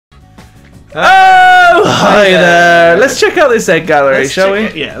Oh, hi there. Let's check out this egg gallery, shall we?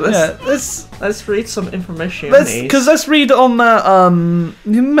 Yeah, let's read some information. Let's read on that.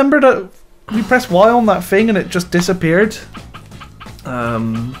 You remember that we pressed Y on that thing and it just disappeared?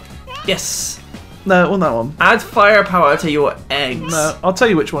 Yes. No, it wasn't that one. Add firepower to your eggs. No, I'll tell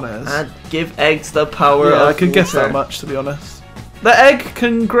you which one it is. And give eggs the power of I could guess that much, to be honest. The egg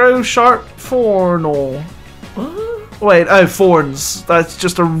can grow sharp thorn or... What? Wait, oh, thorns. That's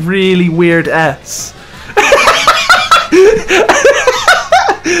just a really weird S.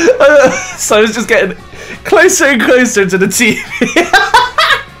 So I was just getting closer and closer to the TV.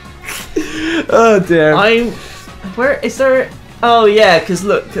 Oh dear. Where is there? Oh yeah, because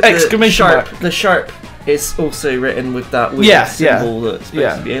look, exclamation mark. The sharp is also written with that weird symbol that's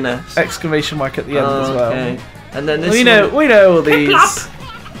supposed to be an S. Exclamation mark at the end as well. Okay. And then this we know all these. Pip-lop.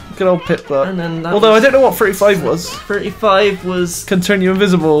 Good old Pip-lop. And then although I don't know what 35 was. 35 was... Can turn you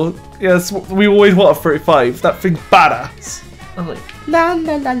invisible. Yes, we always want a 35. That thing's badass. I'm like... La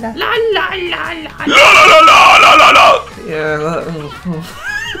la la la. La la la la. La la la la la la. Yeah, that...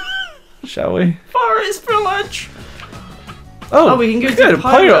 Shall we? Forest Village! Oh, we can go to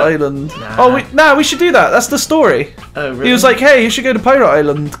Pirate Island. Nah. Oh, we should do that. That's the story. Oh, really? He was like, "Hey, you should go to Pirate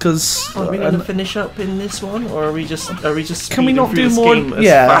Island because." Are we going to finish up in this one, or are we just? Can we not do this more? Game as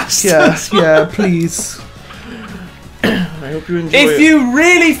fast Yeah, please. I hope you enjoy If you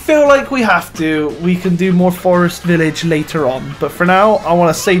really feel like we have to, we can do more Forest Village later on. But for now, I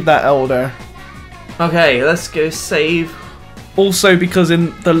want to save that Elder. Okay, let's go save. Also, because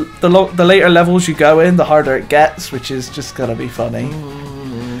in the later levels you go in, the harder it gets, which is just gonna be funny.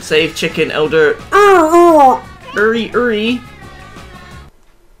 Save chicken elder. Uri.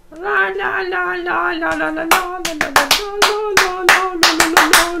 La la la la la la la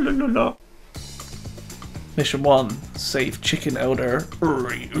la. Mission 1, save chicken elder.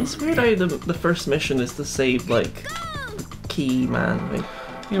 It's weird how the first mission is to save like the key man. Like,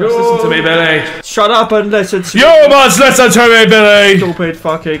 you must listen to me, Billy. Shut up and listen to me. You must listen to me, Billy. Stupid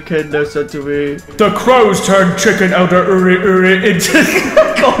fucking kid, listen to me. The crows turned chicken elder Uri into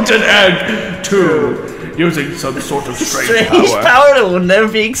golden egg 2, using some sort of strange power. That will never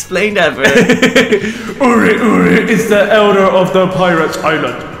be explained ever. Uri is the elder of the Pirates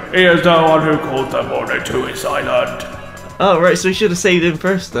Island. He is the one who called them on to his island. Oh right, so we should have saved him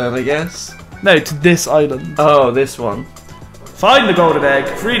first then, I guess. No, to this island. Oh, this one. Find the golden egg,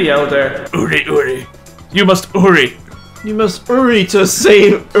 free the elder. Uri. You must Uri. You must Uri to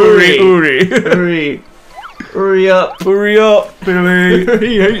save Uri. Uri. Hurry up, Billy.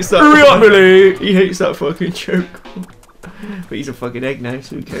 He hates that. Hurry up, Billy. He hates that fucking joke. But he's a fucking egg now,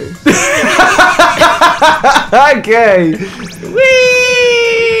 so who cares? Okay.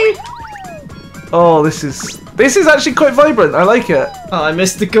 Whee! Oh, this is actually quite vibrant. I like it. Oh, I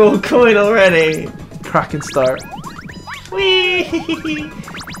missed the gold coin already. Cracking start. Whee!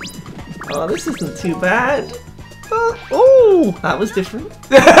 Oh, this isn't too bad. Oh, that was different.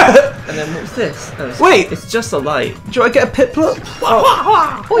 And then what's this? Oh, wait, it's just a light. Do I get a Pip-Lop?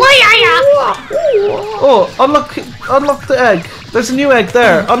 Oh, unlock the egg. There's a new egg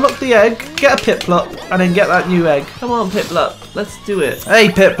there. Unlock the egg, get a Pip-Lop, and then get that new egg. Come on, Pip-Lop, let's do it. Hey,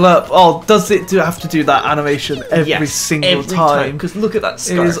 Pip-Lop. Oh, does it have to do that animation every single time? Because look at that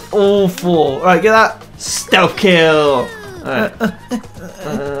scarf. It is awful. Right, get that. Stealth kill. Alright.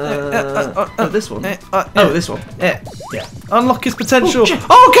 This one. This one. Yeah. Unlock his potential.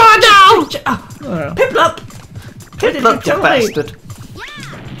 Oh god, no! Pip-Lop, you bastard.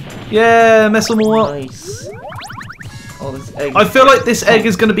 Yeah, mess them all up. Nice. Oh, this egg. I feel like this egg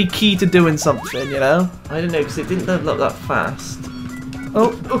is going to be key to doing something, you know? I don't know, because it didn't level up that fast.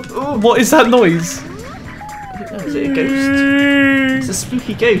 Oh, what is that noise? I don't know, is it a ghost? It's a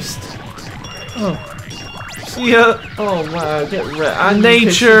spooky ghost. Oh. See ya. Oh wow, get wrecked.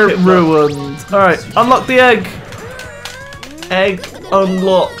 Nature ruined. Alright, unlock the egg. Egg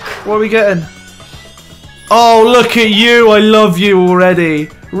unlock. What are we getting? Oh, look at you. I love you already.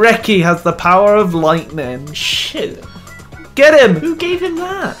 Reki has the power of lightning. Shit. Get him. Who gave him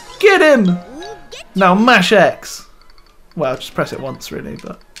that? Get him. Now mash X. Well, just press it once really,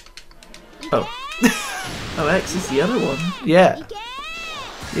 but... Oh. Oh, X is the other one. Yeah.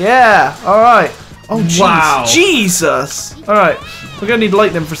 Yeah, alright. Oh, geez. Wow. Jesus. Alright, we're going to need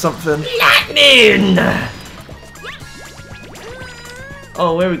lightning for something. Lightning!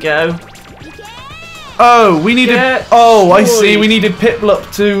 Oh, there we go. Oh, we needed... Oh, I see. Coin. We needed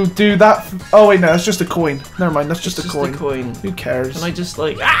Pip-Lop to do that. Oh, wait, no, that's just a coin. Never mind, that's just a coin. Who cares? Can I just,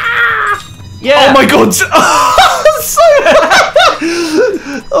 like... Ah! Yeah! Oh, my God.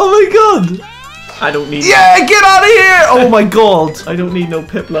 Oh, my God. I don't need. Yeah, get out of here! Oh my god. I don't need no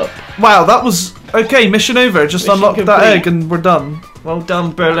piplup. Wow, that was okay. Mission over. Just Mission unlock that complete. egg and we're done. Well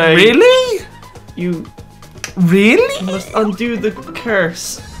done, Burley. Really? You Really? must undo the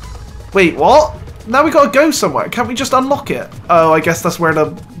curse. Wait, what? Now we gotta go somewhere. Can't we just unlock it? Oh, I guess that's where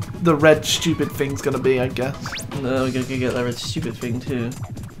the red stupid thing's gonna be. I guess. No, we gotta go get that red stupid thing too.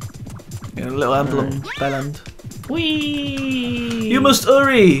 Yeah, a little emblem, bell end. Whee! You must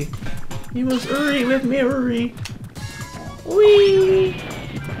hurry. You must hurry with me, hurry. Whee!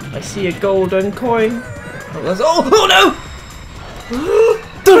 I see a golden coin. Oh, that's, oh no!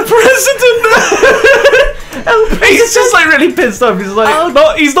 The president! He's just like really pissed off. He's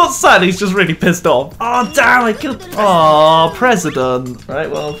like, he's not sad. He's just really pissed off. Oh damn! I killed. Oh, president. Right,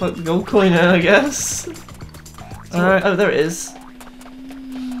 well, fuck the gold coin now, I guess. All right. Oh, there it is.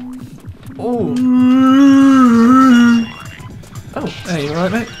 Oh. Oh. Hey, you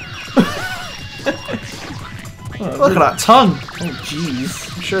alright, mate? Look at that tongue. Oh,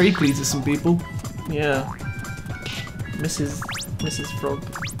 jeez. I'm sure he pleases some people. Yeah. Mrs. Frog.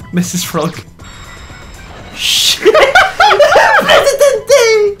 Mrs. Frog.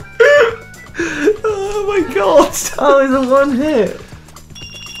 President! Oh my god. Oh, it's a one hit.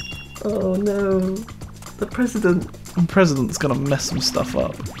 Oh no. The president. The president's gonna mess some stuff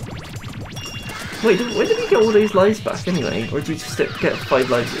up. Wait, when did we get all those lives back anyway? Or did we just get 5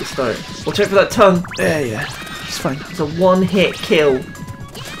 lives at the start? Watch out for that tongue. Yeah. It's fine. It's a one-hit kill.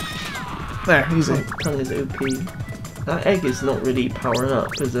 There, easy. Tongue is OP. That egg is not really powering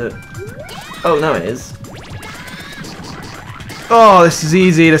up, is it? Oh, now it is. Oh, this is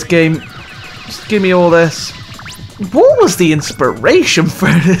easy, this game. Just give me all this. What was the inspiration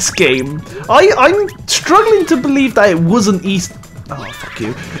for this game? I'm struggling to believe that it wasn't Easter. Oh, fuck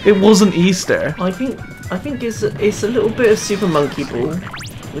you. It wasn't Easter. I think it's a little bit of Super Monkey Ball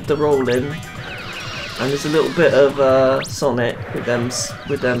with the rolling, and there's a little bit of Sonic with them.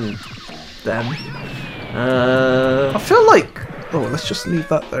 I feel like... Oh, let's just leave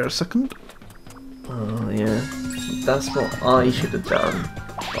that there a second. Oh yeah, that's what I should have done.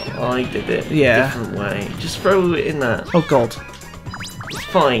 But I did it a different way. Just throw it in that. Oh god. It's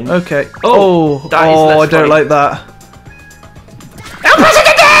fine. Okay. Oh, I don't like that.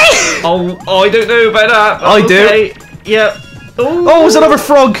 Oh, I don't know about that. I do. Yep. Oh, it's another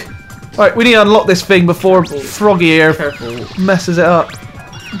frog. Right, we need to unlock this thing before Froggy here messes it up.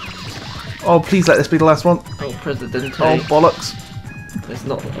 Oh, please let this be the last one. Oh, Presidente. Oh, bollocks. It's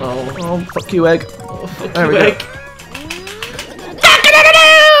not. Oh. Oh, fuck you, egg. Oh, fuck there you, we egg.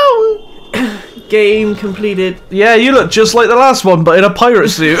 Go. Game completed. Yeah, you look just like the last one, but in a pirate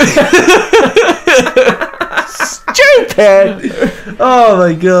suit. Stupid! Oh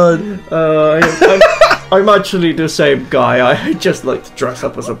my god. I'm actually the same guy. I just like to dress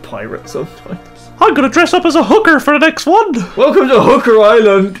up as a pirate sometimes. I'm gonna dress up as a hooker for the next one. Welcome to Hooker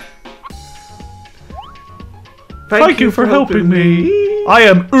Island. Thank you for helping me. I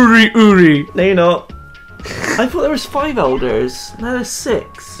am Uri Uri. No, you're not. I thought there was 5 elders. Now there's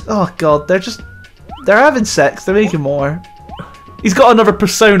 6. Oh god, they're having sex. They're making more. He's got another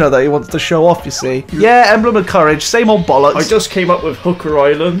persona that he wants to show off, you see. Yeah, Emblem of Courage, same old bollocks. I just came up with Hooker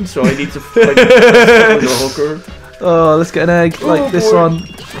Island, so I need to find a hooker. Oh, let's get an egg like this boy. one.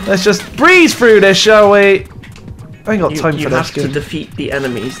 Let's just breeze through this, shall we? I ain't got time You for this have to game. defeat the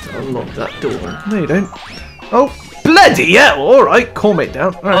enemies to unlock that door. No, you don't. Oh, bloody hell! Alright, calm it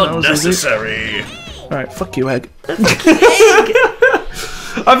down. Right, Unnecessary. Alright, fuck you, egg. I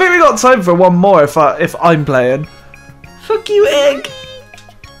think we got time for one more if I'm playing. Fuck you, egg!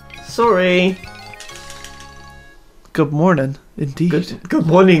 Sorry. Good morning, indeed. Good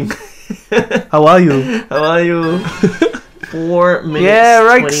morning. How are you? How are you? 4 minutes, Yeah,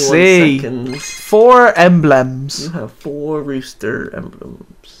 right, 21 see. seconds. 4 emblems. You have 4 rooster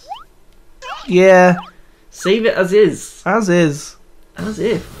emblems. Yeah, Save it as is. as is. As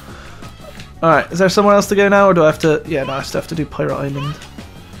if. Alright, is there somewhere else to go now, or do I have to... Yeah, no, I still have to do Pirate Island.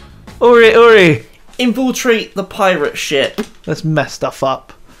 Uri, Uri! Infiltrate the pirate ship. Let's mess stuff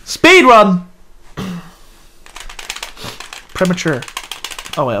up. Speed run! Premature.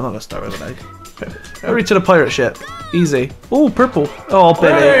 Oh wait, I'm not gonna start with an egg. Hurry to the pirate ship. Easy. Oh, purple. Oh,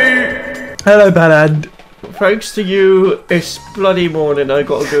 Billy. Hey! Hello, Bad. Thanks to you, it's bloody morning. I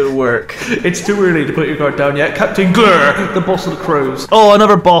gotta go to work. It's too early to put your guard down yet. Captain Glur, the boss of the crows. Oh,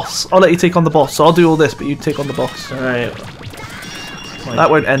 another boss. I'll let you take on the boss. So I'll do all this, but you take on the boss. Alright. That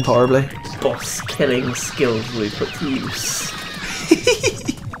won't end horribly. Boss killing skills we put to use.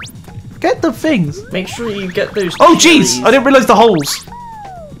 Get the things. Make sure you get those. Oh, jeez! cherries. I didn't realise the holes.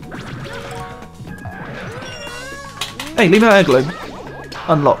 Hey, leave my egg alone.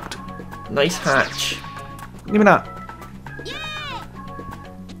 Unlocked. Nice hatch. Give me that.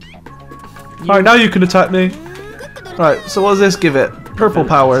 Alright, now you can attack me. Right, so what does this give it? Purple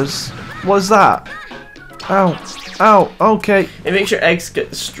powers. What is that? Ow. Ow. Okay. It makes your eggs get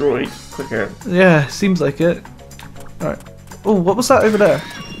destroyed quicker. Yeah, seems like it. Alright. Oh, what was that over there?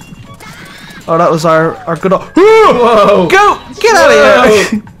 Oh, that was our good old... Whoa! Go! Get out of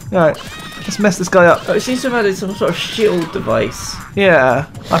here! Alright, let's mess this guy up. Oh, it seems to have added some sort of shield device. Yeah,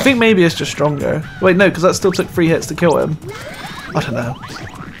 I think maybe it's just stronger. Wait, no, because that still took 3 hits to kill him. I don't know.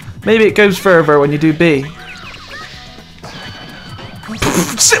 Maybe it goes further when you do B.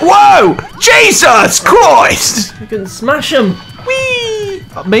 Whoa! Jesus Christ! You can smash them! Whee!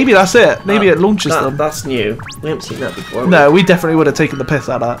 Maybe that's it. Maybe it launches them. That's new. We haven't seen that before. No, we definitely would have taken the piss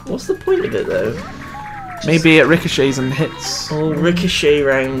out of that. What's the point of it though? Maybe it ricochets and hits. Oh, ricochet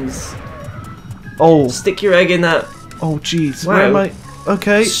rounds. Oh. Stick your egg in that. Oh, jeez. Wow. Where am I?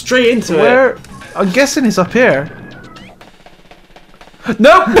 Okay. Straight into Where? it. I'm guessing it's up here.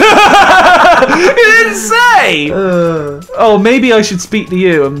 Nope! You didn't say! Oh, maybe I should speak to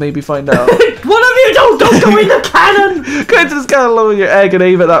you and maybe find out. One of you don't go in the cannon! Go into this cannon along with your egg and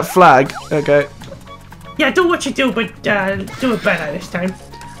aim at that flag. Okay. Yeah, do what you do, but do it better this time.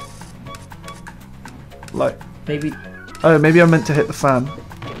 Like. Maybe. Oh, maybe I meant to hit the fan.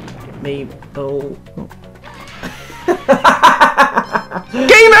 Maybe. Oh.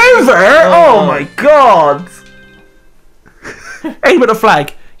 Game over! Oh my god! Aim at the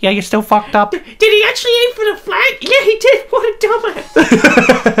flag. Yeah, you're still fucked up. Did he actually aim for the flag? Yeah, he did. What a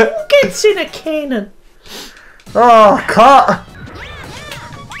dumbass. Who gets in a cannon? Oh, cut!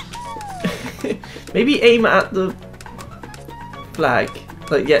 Maybe aim at the flag.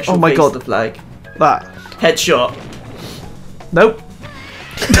 Like, yeah, Oh my god. the flag. That. Headshot. Nope.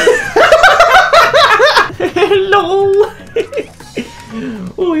 LOL.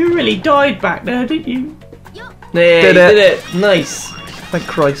 Oh, you really died back there, didn't you? Yeah, Did you it. did it. Nice. Thank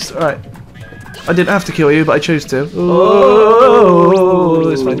Christ. Alright. I didn't have to kill you, but I chose to. Oh.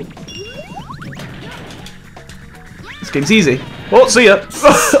 It's fine. This game's easy. Oh, see ya.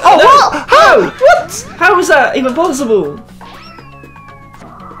 Oh, what? How? What? How was that even possible?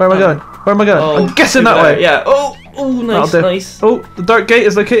 Where am I going? Where am I going? Oh, I'm guessing through that there. way. Yeah. Oh, nice, That'll do. nice. Oh, the dark gate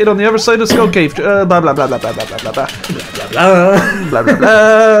is located on the other side of Skull Cave. Blah blah blah blah blah blah blah blah blah. Blah blah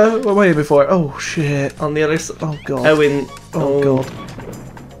blah. What am I here before? Oh shit. On the other side. Oh god. Owen. Oh god.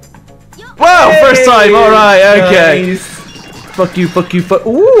 Wow, first time. All right. Okay. Nice. Fuck you. Fuck you. Fuck.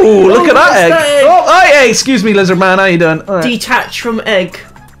 Ooh, look at that what's egg. that egg? Oh, hey, excuse me, lizard man. How you doing? All right. Detach from egg.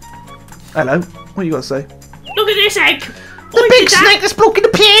 Hello. What you got to say? Look at this egg. The big snake that's blocking the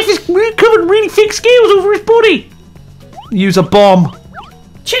path is covered in really thick scales over his body. Use a bomb.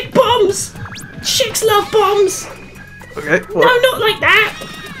 Chick bombs. Chicks love bombs. Okay. No, not like that.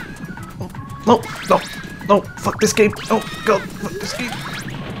 No, no, no, fuck this game. Oh god, fuck this game.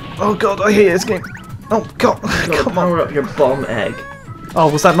 Oh god, I hate this game. Oh god, Gotta come on. power up your bomb egg. Oh,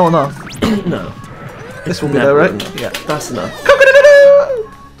 was that not enough? No. This will be Never there, right? enough. Yeah. That's enough.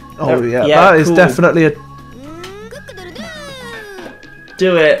 Oh yeah, Yeah, that is cool. definitely a...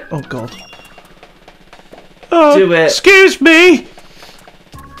 Do it. Oh god. Do it. Excuse me!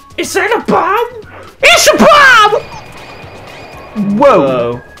 Is that a bomb? It's a bomb! Whoa.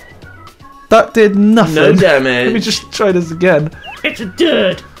 Whoa. That did nothing. No damage. Let me just try this again. It's a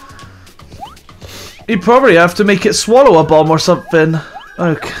dude. You probably have to make it swallow a bomb or something.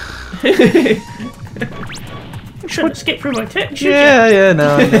 Okay. You shouldn't skip through my text, should Yeah,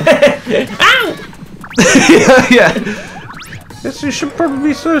 no. I know. you? Ow! yeah. Yes, you should probably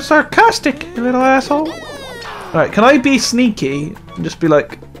be so sarcastic, you little asshole. Alright, can I be sneaky and just be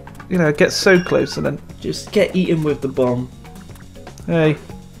like, you know, get so close and then, Just get eaten with the bomb. hey,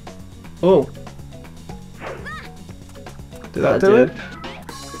 Oh. did that That'll do do it?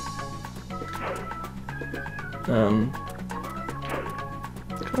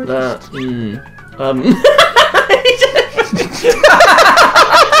 That.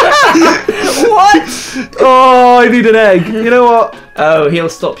 What? Oh, I need an egg. You know what? Oh, he'll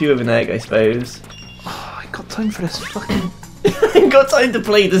stop you with an egg, I suppose. Oh, I ain't got time for this fucking... I ain't got time to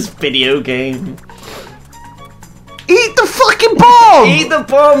play this video game. Eat the fucking bomb! Eat the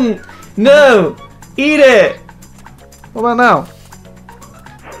bomb! No! Eat it! What about now?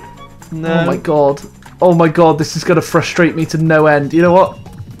 No. Oh my god. Oh my god, this is gonna frustrate me to no end. You know what?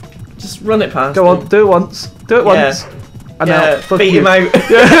 Just run it past Go on, him. do it once. Do it Yeah. once. And Yeah, now, fuck beat you. him out.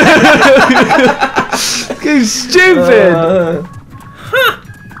 You stupid!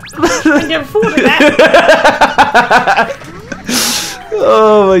 I never thought of that.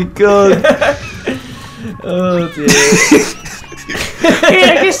 Oh my god. Oh dear.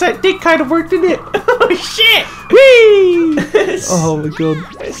 Yeah, I guess that did kind of work, didn't it? Oh shit! Whee! Oh my god.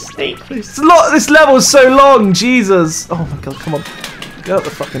 Snake. This level is so long, Jesus. Oh my god, come on. Go up the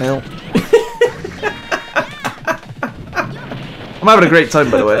fucking hill. I'm having a great time,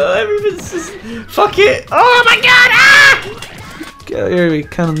 by the way. Everyone's just... Fuck it! Oh my god! Ah! Get out here, you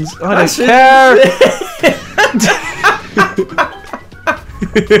cannons. I That's don't care!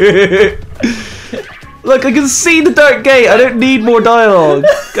 Look, I can see the dark gate. I don't need more dialogue.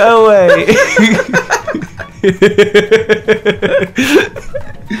 Go away.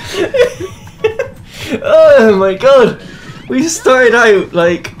 Oh my god! We started out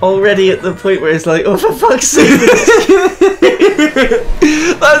like already at the point where it's like, oh for fuck's sake!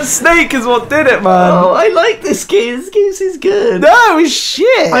 That snake is what did it, man. Oh, I like this game. This game is good. No, it's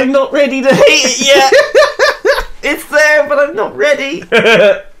shit. I'm not ready to hate it yet. It's there, but I'm not ready.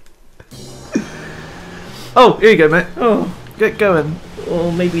 Oh, here you go, mate. Oh, Get going.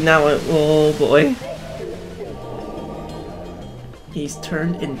 oh, maybe now. Oh boy, he's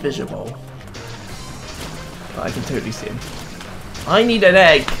turned invisible. But I can totally see him. I need an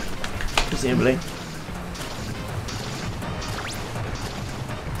egg, presumably.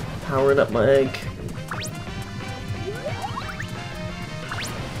 Powering up my egg.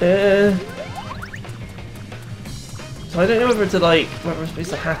 So I don't know whether to whether I'm supposed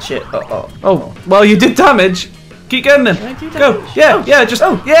to hatch it. Oh, well, you did damage. Keep going then. Did I do Go. damage? Yeah, Oh. yeah, just.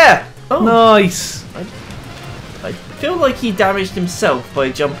 Oh. Yeah. Oh. Nice. I feel like he damaged himself by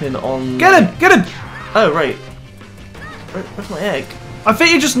jumping on. Get him. Get him. Oh right. Where's my egg? I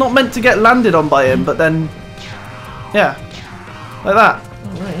think you're just not meant to get landed on by him, but then. Yeah. Like that.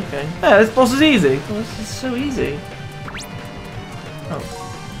 Oh right, okay. Yeah, this boss is easy. Oh, this is so easy. Oh.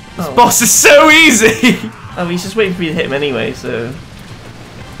 This boss is so easy. Oh, he's just waiting for me to hit him anyway, so.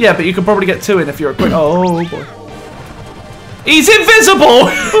 Yeah, but you could probably get two in if you're a quick. Oh boy. He's invisible!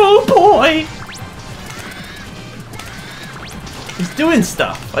 Oh boy! He's doing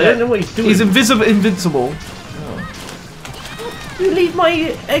stuff. I don't know what he's doing. He's invincible. You leave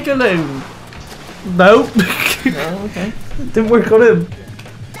my egg alone. No. Oh, okay. Didn't work on him.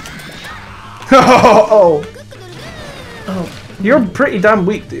 Oh. Oh, You're pretty damn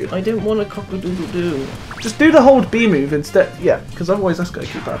weak, dude. I don't want a cock-a-doodle-doo. Just do the hold B move instead. Yeah, because otherwise that's going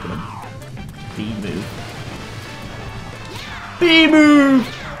to keep happening. B move. B move!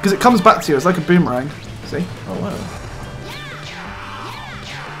 Because it comes back to you. It's like a boomerang. See? Oh wow.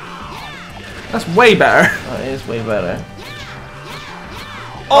 That's way better. That is way better.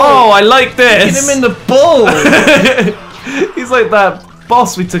 Oh, I like this! Hit him in the balls! He's like that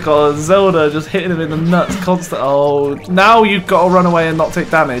boss we took on Zelda, just hitting him in the nuts constant. Oh, now you've got to run away and not take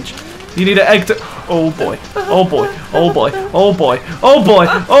damage. You need an egg to. Oh boy! Oh boy! Oh boy! Oh boy! Oh boy!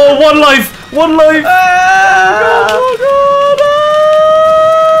 Oh, one life! One life! Oh god!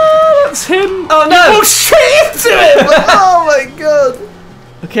 That's him! Oh no! You walked straight into him! Oh my god!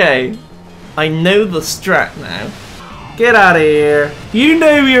 Okay, I know the strat now. Get out of here! You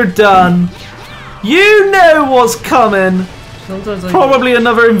know you're done. You know what's coming. Sometimes I Probably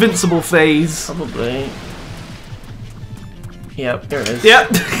another invincible phase. Probably. Yep, here it is. Yep.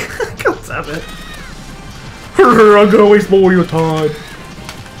 God damn it. I'm gonna waste more of your time.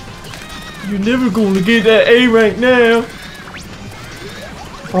 You're never going to get that A rank now.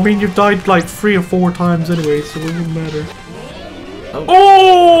 I mean, you've died like 3 or 4 times anyway, so it wouldn't matter.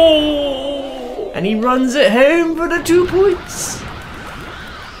 Oh! And he runs it home for the 2 points.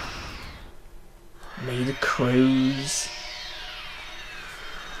 May the crows.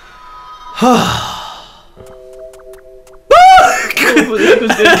 He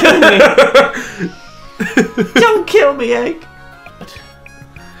was gonna kill me. Don't kill me, Egg.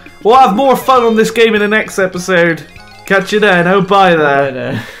 We'll have more fun on this game in the next episode. Catch you then. Oh, bye there. I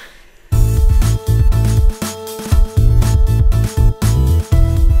know.